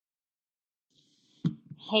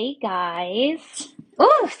Hey guys.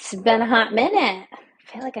 Oh, it's been a hot minute. I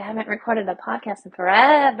feel like I haven't recorded a podcast in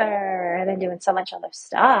forever. I've been doing so much other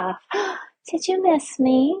stuff. Did you miss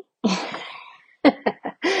me?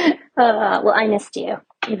 Well, I missed you,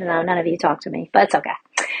 even though none of you talked to me, but it's okay.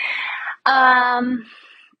 Um,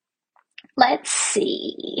 let's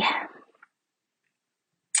see.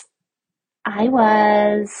 I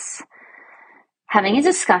was having a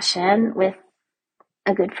discussion with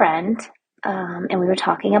a good friend, and we were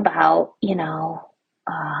talking about,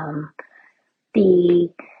 the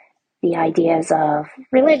the ideas of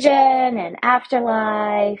religion and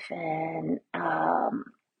afterlife and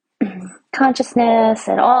consciousness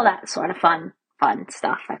and all that sort of fun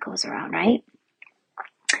stuff that goes around, right?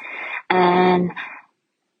 And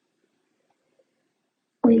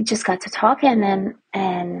we just got to talking,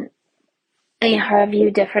 and her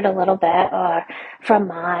view differed a little bit from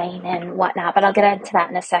mine and whatnot, but I'll get into that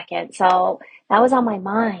in a second. So that was on my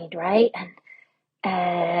mind, right?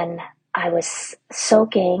 And I was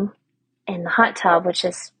soaking in the hot tub, which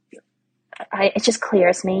is it just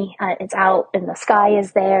clears me. It's out, and the sky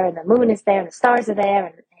is there, and the moon is there, and the stars are there,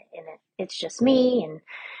 and it's just me. And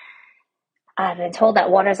I've been told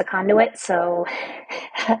that water is a conduit, so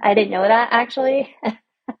I didn't know that actually.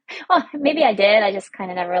 Well, maybe I did. I just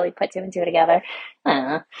kind of never really put two and two together. I don't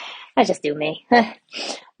know. I just do me.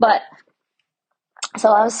 But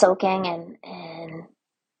so I was soaking and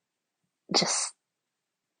just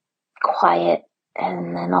quiet,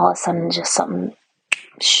 and then all of a sudden, just something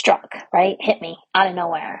struck, right? Hit me out of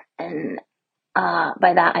nowhere, and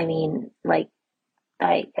by that I mean like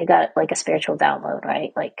I got like a spiritual download,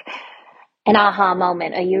 right? Like an aha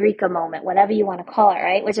moment, a eureka moment, whatever you want to call it,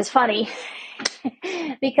 right? Which is funny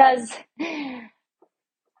because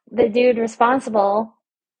the dude responsible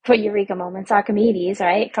for eureka moments, Archimedes,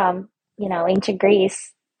 right? From, ancient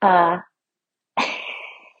Greece, uh,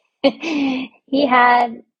 he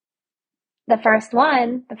had the first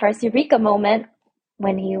eureka moment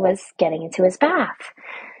when he was getting into his bath.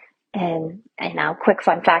 And now, quick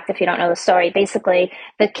fun fact if you don't know the story, basically,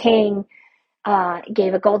 the king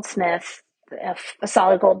gave a goldsmith a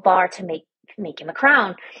solid gold bar to make him a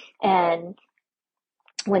crown. And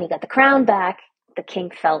when he got the crown back, the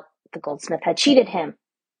king felt the goldsmith had cheated him.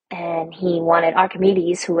 And he wanted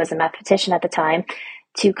Archimedes, who was a mathematician at the time,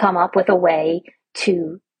 to come up with a way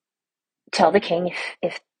to tell the king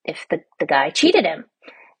if the guy cheated him.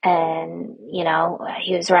 And,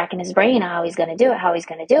 he was racking his brain how he's going to do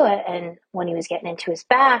it. And when he was getting into his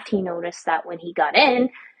bath, he noticed that when he got in,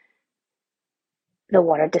 the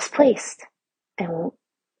water displaced. And,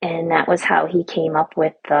 and that was how he came up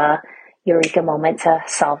with the eureka moment to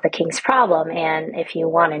solve the king's problem. And if you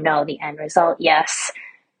want to know the end result, yes,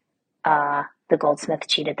 the goldsmith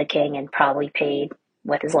cheated the king and probably paid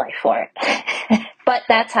with his life for it. But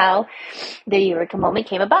that's how the eureka moment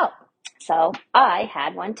came about. So I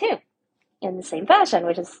had one too, in the same fashion,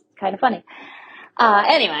 which is kind of funny.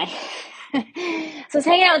 Anyway, so I was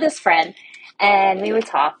hanging out with this friend, and we were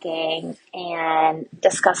talking and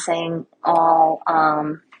discussing all,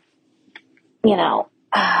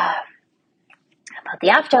 about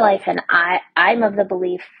the afterlife. And I'm of the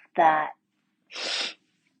belief that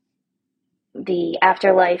the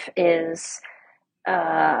afterlife is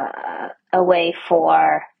a way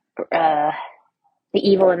for the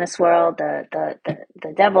evil in this world,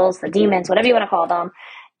 the devils, the demons, whatever you want to call them,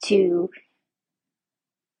 to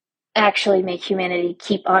actually make humanity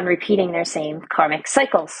keep on repeating their same karmic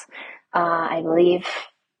cycles. I believe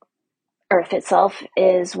Earth itself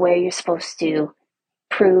is where you're supposed to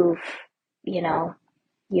prove, your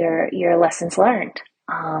lessons learned.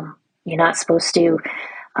 You're not supposed to,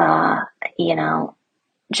 uh, you know,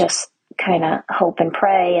 just kind of hope and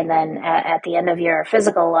pray, and then at the end of your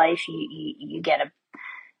physical life, you get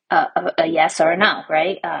a yes or a no,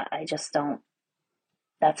 right? I just don't.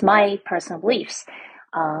 That's my personal beliefs,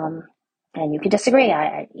 and you can disagree.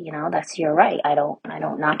 That's your right. I don't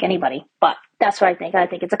knock anybody, but that's what I think. I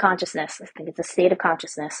think it's a consciousness. I think it's a state of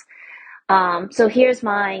consciousness. So here's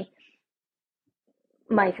my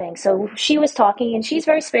thing. So she was talking, and she's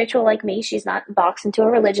very spiritual like me. She's not boxed into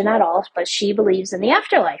a religion at all, but she believes in the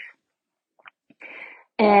afterlife.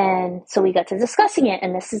 And so we got to discussing it,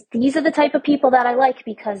 and these are the type of people that I like,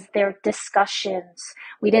 because they're discussions.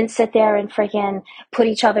 We didn't sit there and freaking put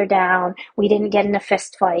each other down. We didn't get in a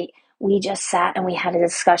fist fight. We just sat and we had a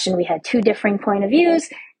discussion. We had two differing point of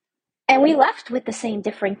views, and we left with the same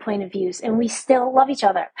differing point of views, and we still love each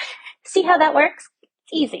other. See how that works?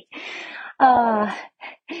 It's easy.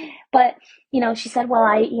 But she said, well,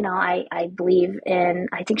 I believe in,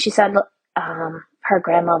 I think she said, her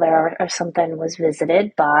grandmother or something was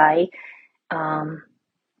visited by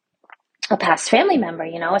a past family member,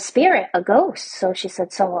 a spirit, a ghost. So she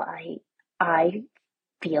said, so I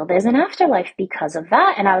feel there's an afterlife because of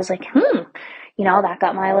that. And I was like, that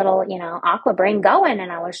got my little, aqua brain going.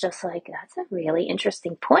 And I was just like, that's a really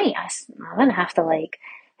interesting point. I'm going to have to like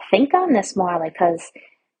think on this more, like, because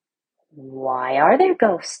why are there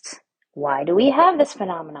ghosts? Why do we have this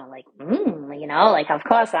phenomenon? Like, like, of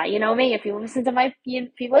course, you know me. If you listen to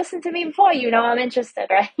if you listen to me before, I'm interested,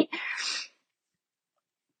 right?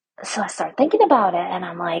 So I start thinking about it, and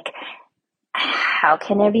I'm like, how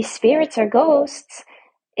can there be spirits or ghosts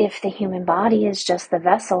if the human body is just the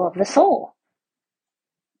vessel of the soul?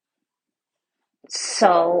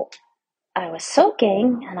 So I was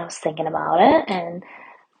soaking, and I was thinking about it, and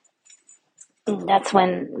that's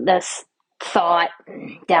when this thought,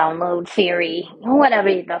 download theory, whatever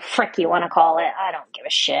the frick you want to call it, I don't give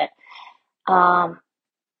a shit,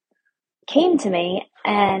 came to me.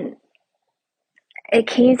 And it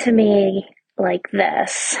came to me like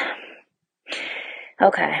this.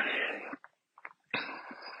 Okay.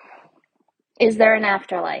 Is there an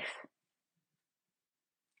afterlife?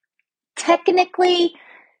 Technically,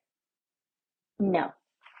 no.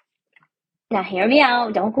 Now hear me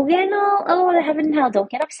out. Don't go getting all, oh, the heaven and hell. Don't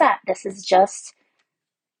get upset. This is just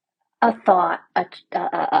a thought,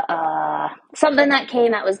 something that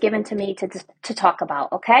came, that was given to me to talk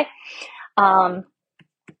about. Okay.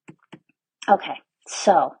 Okay.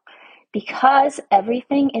 So, because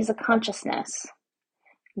everything is a consciousness,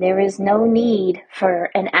 there is no need for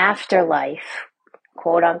an afterlife,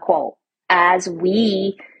 quote unquote, as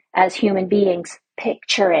we, as human beings,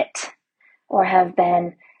 picture it or have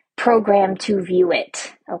been programmed to view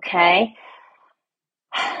it. Okay.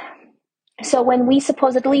 So when we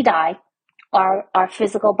supposedly die, our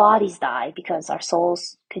physical bodies die because our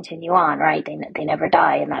souls continue on, right? They never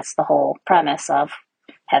die, and that's the whole premise of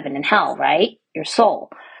heaven and hell, right? Your soul.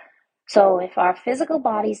 So if our physical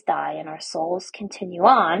bodies die and our souls continue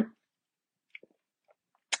on,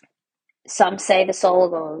 some say the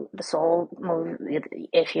soul move,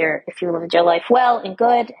 if you lived your life well and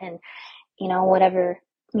good, and whatever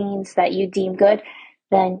means that you deem good,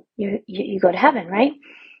 then you go to heaven, right?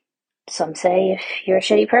 Some say if you're a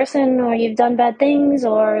shitty person or you've done bad things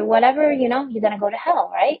or whatever, you're gonna go to hell,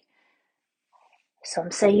 right? Some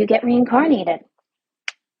say you get reincarnated.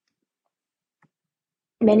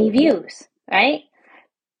 Many views, right?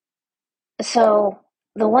 So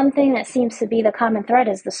the one thing that seems to be the common thread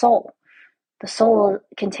is the soul. The soul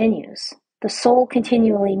continues. The soul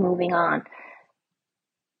continually moving on.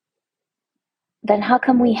 Then how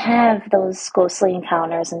come we have those ghostly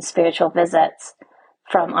encounters and spiritual visits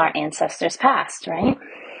from our ancestors past, right?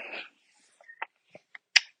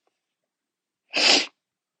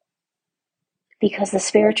 Because the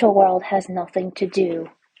spiritual world has nothing to do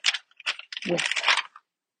with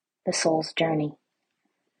the soul's journey.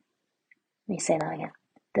 Let me say that again.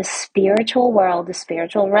 The spiritual world, the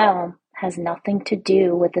spiritual realm, has nothing to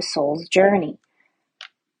do with the soul's journey.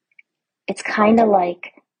 It's kind of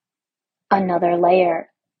like another layer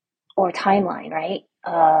or timeline, right?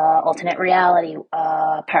 Alternate reality,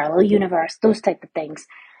 parallel universe, those type of things.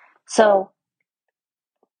 So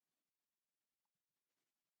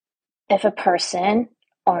if a person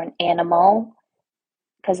or an animal,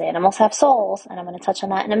 because animals have souls, and I'm going to touch on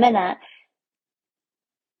that in a minute,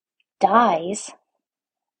 dies,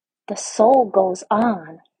 the soul goes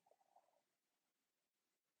on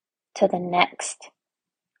to the next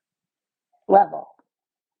level,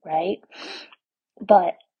 right?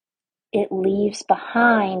 But it leaves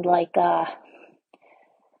behind like a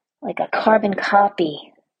carbon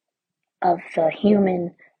copy of the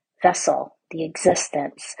human vessel, the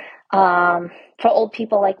existence. For old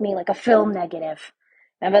people like me, like a film negative.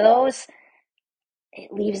 Remember those?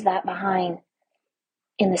 It leaves that behind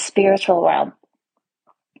in the spiritual realm.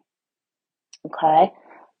 Okay?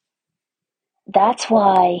 That's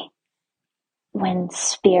why when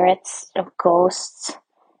spirits or ghosts,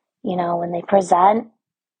 when they present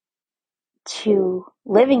to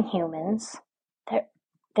living humans,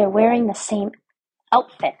 they're wearing the same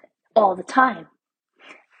outfit all the time,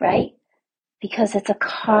 right? Because it's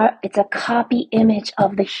a copy image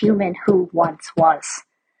of the human who once was.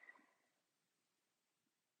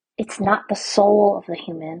 It's not the soul of the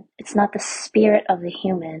human. It's not the spirit of the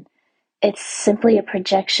human. It's simply a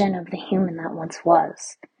projection of the human that once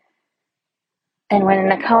was. And when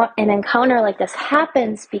an encounter like this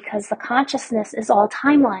happens, because the consciousness is all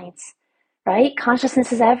timelines, right?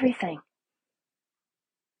 Consciousness is everything.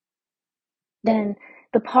 Then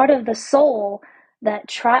the part of the soul that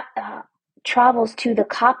travels to the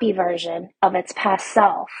copy version of its past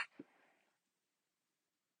self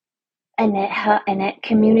and it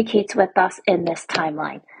communicates with us in this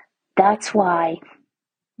timeline. That's why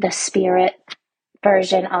the spirit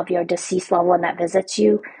version of your deceased loved one that visits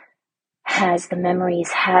you has the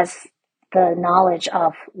memories, has the knowledge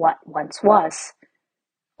of what once was,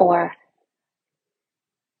 or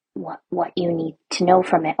what you need to know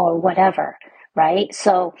from it, or whatever, right?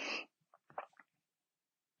 So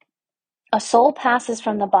a soul passes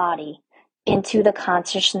from the body into the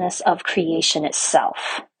consciousness of creation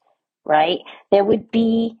itself, right? There would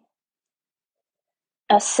be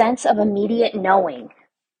a sense of immediate knowing,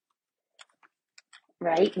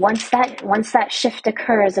 right? Once that shift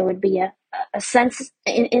occurs, there would be a sense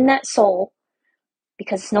in that soul,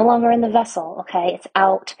 because it's no longer in the vessel, okay? It's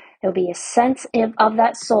out. There'll be a sense of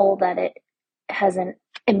that soul that it has an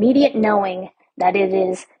immediate knowing that it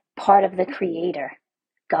is part of the Creator,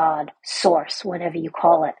 God, Source, whatever you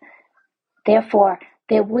call it. Therefore,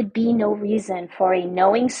 there would be no reason for a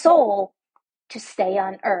knowing soul to stay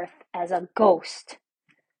on earth as a ghost,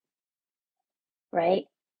 right?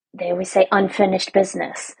 They always say unfinished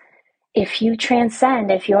business. If you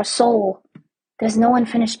transcend, if your soul, there's no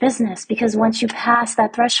unfinished business, because once you pass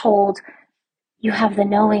that threshold, you have the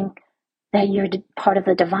knowing that you're part of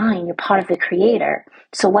the divine, you're part of the Creator.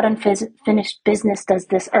 So what unfinished business does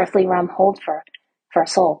this earthly realm hold for a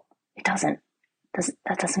soul? It doesn't.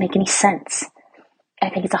 That doesn't make any sense. I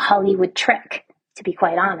think it's a Hollywood trick, to be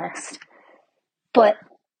quite honest. But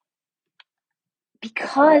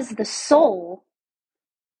because the soul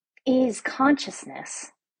is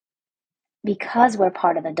consciousness, because we're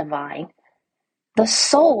part of the divine, the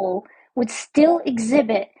soul would still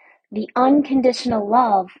exhibit the unconditional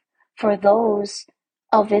love for those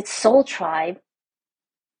of its soul tribe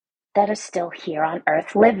that are still here on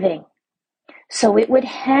earth living. So it would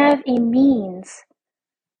have a means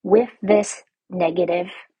with this negative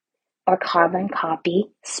or carbon copy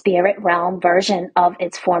spirit realm version of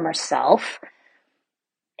its former self.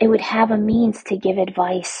 It would have a means to give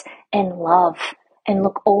advice and love and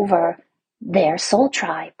look over their soul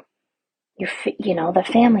tribe, the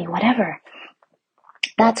family, whatever.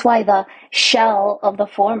 That's why the shell of the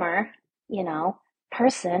former,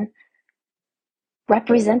 person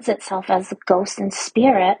represents itself as a ghost and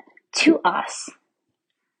spirit to us.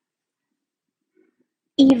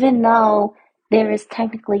 Even though there is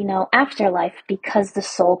technically no afterlife, because the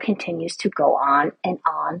soul continues to go on and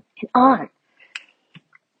on and on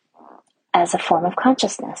as a form of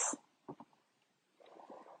consciousness.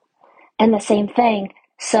 And the same thing,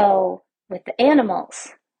 so with the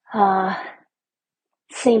animals,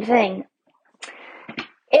 same thing.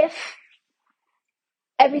 If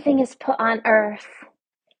everything is put on earth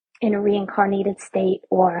in a reincarnated state,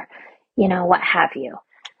 or, what have you,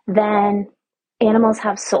 then animals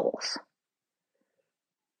have souls.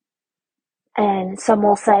 And some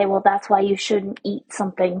will say, well, that's why you shouldn't eat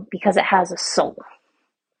something, because it has a soul.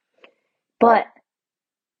 But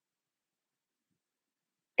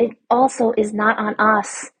it also is not on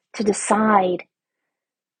us to decide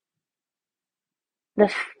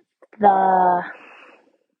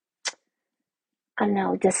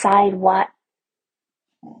decide what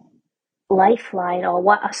lifeline or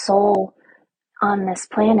what a soul on this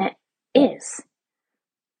planet is.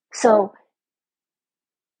 So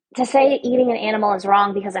to say eating an animal is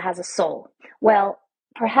wrong because it has a soul, well,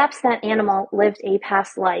 perhaps that animal lived a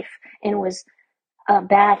past life and was a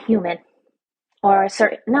bad human, or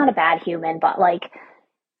not a bad human, but like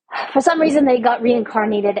for some reason they got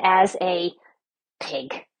reincarnated as a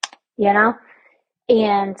pig,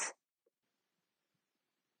 and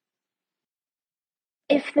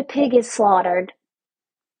if the pig is slaughtered,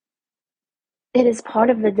 it is part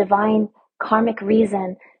of the divine karmic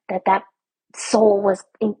reason that soul was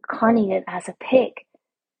incarnated as a pig.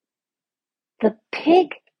 The pig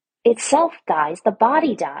itself dies, the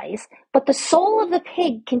body dies, but the soul of the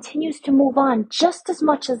pig continues to move on just as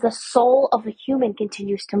much as the soul of a human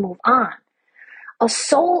continues to move on. A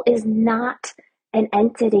soul is not an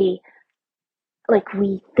entity like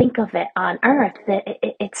we think of it on earth.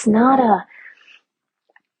 It's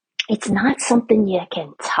not something you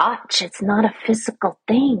can touch. It's not a physical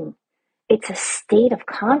thing. It's a state of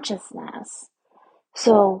consciousness.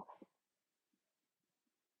 So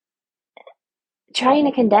trying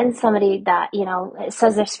to condense somebody that,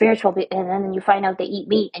 says they're spiritual, and then you find out they eat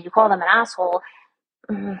meat and you call them an asshole,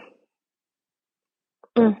 I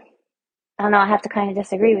don't know, I have to kind of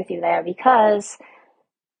disagree with you there, because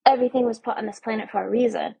everything was put on this planet for a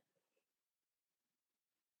reason.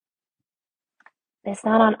 It's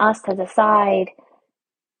not on us to decide,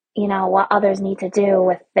 what others need to do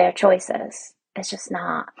with their choices. It's just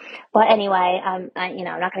not. But anyway, I'm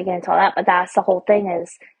not going to get into all that, but that's the whole thing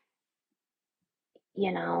is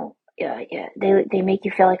yeah, they make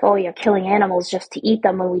you feel like, oh, you're killing animals just to eat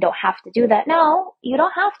them when we don't have to do that. No, you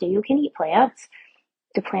don't have to. You can eat plants.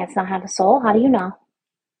 Do plants not have a soul? How do you know?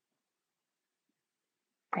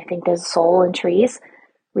 I think there's a soul in trees.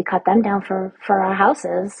 We cut them down for our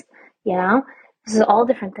houses, you know? This is all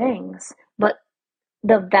different things. But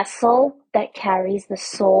the vessel that carries the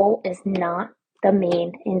soul is not the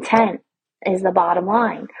main intent, is the bottom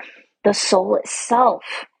line. The soul itself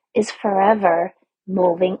is forever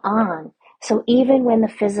moving on. So even when the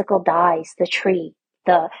physical dies, the tree,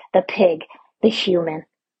 the pig, the human,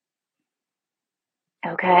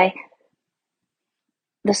 okay,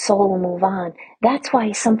 the soul will move on. That's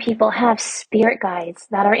why some people have spirit guides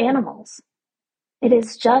that are animals. It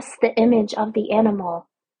is just the image of the animal.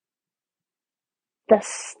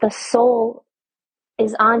 The soul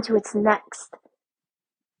is on to its next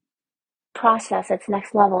process, its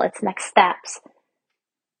next level, its next steps.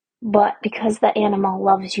 But because the animal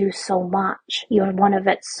loves you so much, you're one of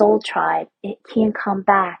its soul tribe, it can come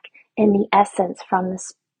back in the essence from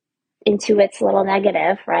this into its little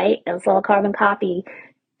negative, right? Its little carbon copy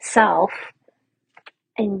self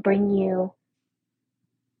and bring you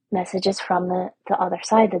messages from the other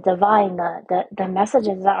side, the divine, the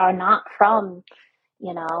messages that are not from,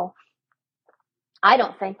 you know, I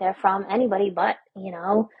don't think they're from anybody but,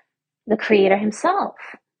 the creator himself,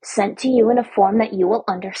 sent to you in a form that you will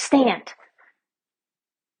understand.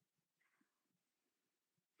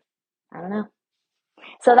 I don't know.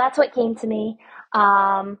 So that's what came to me.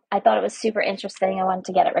 I thought it was super interesting. I wanted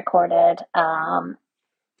to get it recorded.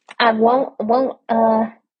 I won't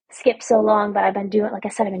skip so long, but I've been doing, like I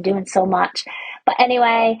said, I've been doing so much. But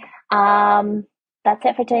anyway, that's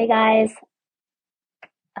it for today, guys.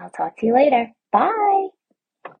 I'll talk to you later. Bye.